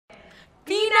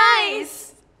Be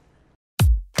nice!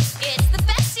 It's the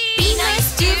bestie! Be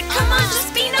nice, dude! Come on,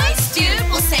 just be nice, dude!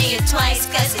 We'll say it twice,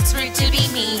 cause it's rude to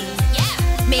be mean. Yeah!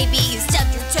 Maybe you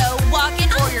stubbed your toe walking,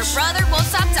 or your brother won't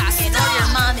stop talking, or your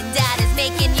mom and dad is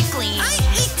making you clean. I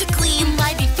hate to clean! You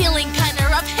might be feeling kinda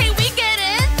rough, hey, we get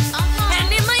it! And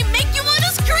it might make you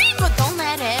wanna scream, but don't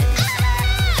let it.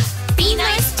 Be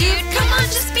nice, dude! Come on,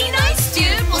 just be nice,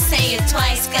 dude! We'll say it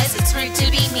twice, cause it's rude to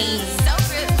be mean. So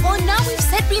rude. Well, now we've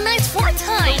said be nice 4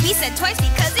 times. But we said twice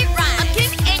because it rhymes. I'm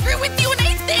getting angry with you and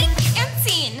I think and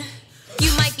seen.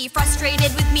 You might be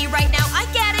frustrated with me right now, I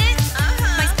get it.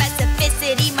 My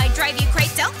specificity might drive you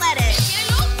crazy, don't let it.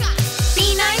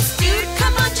 Be nice, dude,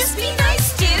 come on, just be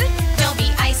nice, dude. Don't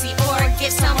be icy or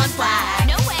give someone flack.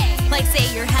 No way. Like say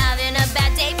you're having a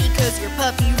bad day because your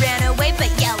puppy ran away,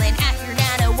 but yelling at your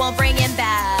nana won't bring him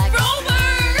back. Rover!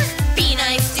 Be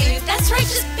nice, dude, that's right,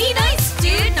 just be nice,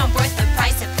 dude. Not worth the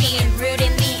price of being rude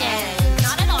in the end.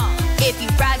 Not at all. If you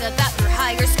brag about your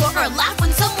higher score or laugh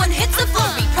when someone hits the floor,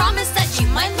 we promise that you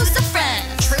might lose a friend.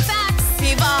 True facts.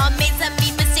 We've all made some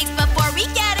mean mistakes before, we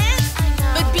get it.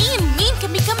 But being mean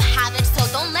can become habit, so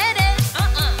don't let it.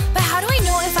 But how do I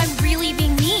know if I'm really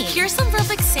being mean? Here's some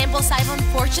rough examples I've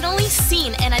unfortunately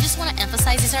seen, and I just want to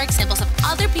emphasize these are examples of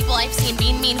other people I've seen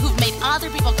being mean who've made other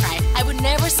people cry. I would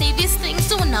never say these things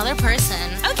to another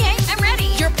person. Okay, I'm ready.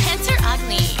 Your pants are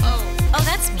ugly. Oh,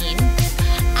 that's mean.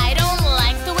 I don't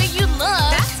like the way you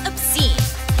look. That's obscene.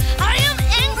 I am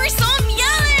angry, so I'm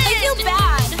yelling. I feel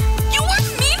bad. You were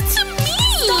mean to me.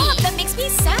 Stop, that makes me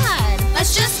sad.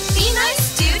 Let's just be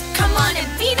nice, dude. Come on and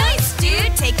be nice,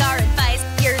 dude. Take our advice.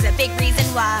 Here's a big reason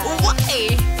why.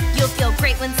 Why? You'll feel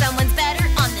great when someone's better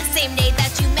on the same day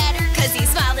that you met her, cause he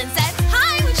smiled and said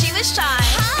hi when she was shy.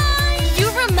 Hi. You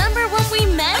remember when we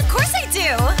met? Of course I do.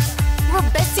 We're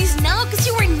besties now because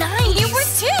you were nice. You were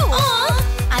too. Aww.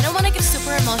 I don't want to get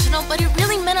super emotional, but it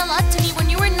really meant a lot to me when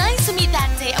you were nice to me that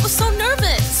day. I was so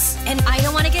nervous. And I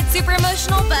don't want to get super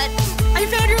emotional, but I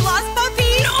found your lost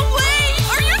puppy. No way!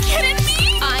 Are you kidding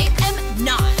me? I am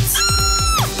not.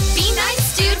 Be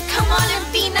nice, dude. Come on and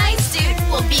be nice, dude.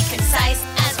 We'll be concise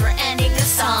as we're ending the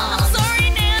song. I'm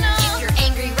sorry, Nana. If you're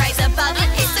angry, rise above it.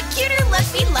 It's a cuter look,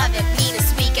 we love it. Mean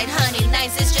is weak and honey,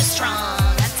 nice is just strong.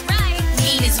 That's right.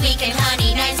 Mean is weak and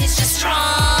honey, nice is just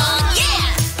strong. Yeah!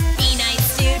 Be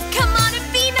nice, dude. Come on and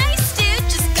be nice, dude.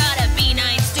 Just gotta be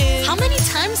nice, dude. How many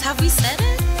times have we said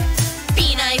it?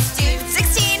 Be nice, dude.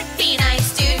 16. Be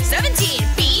nice, dude. 17.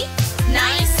 Be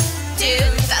nice, dude.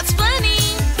 That's funny.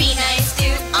 Be nice,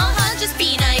 dude. Just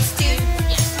be nice, dude.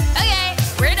 Yeah. Okay,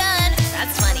 we're done.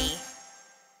 That's funny.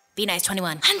 Be nice,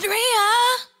 21.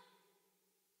 Andrea!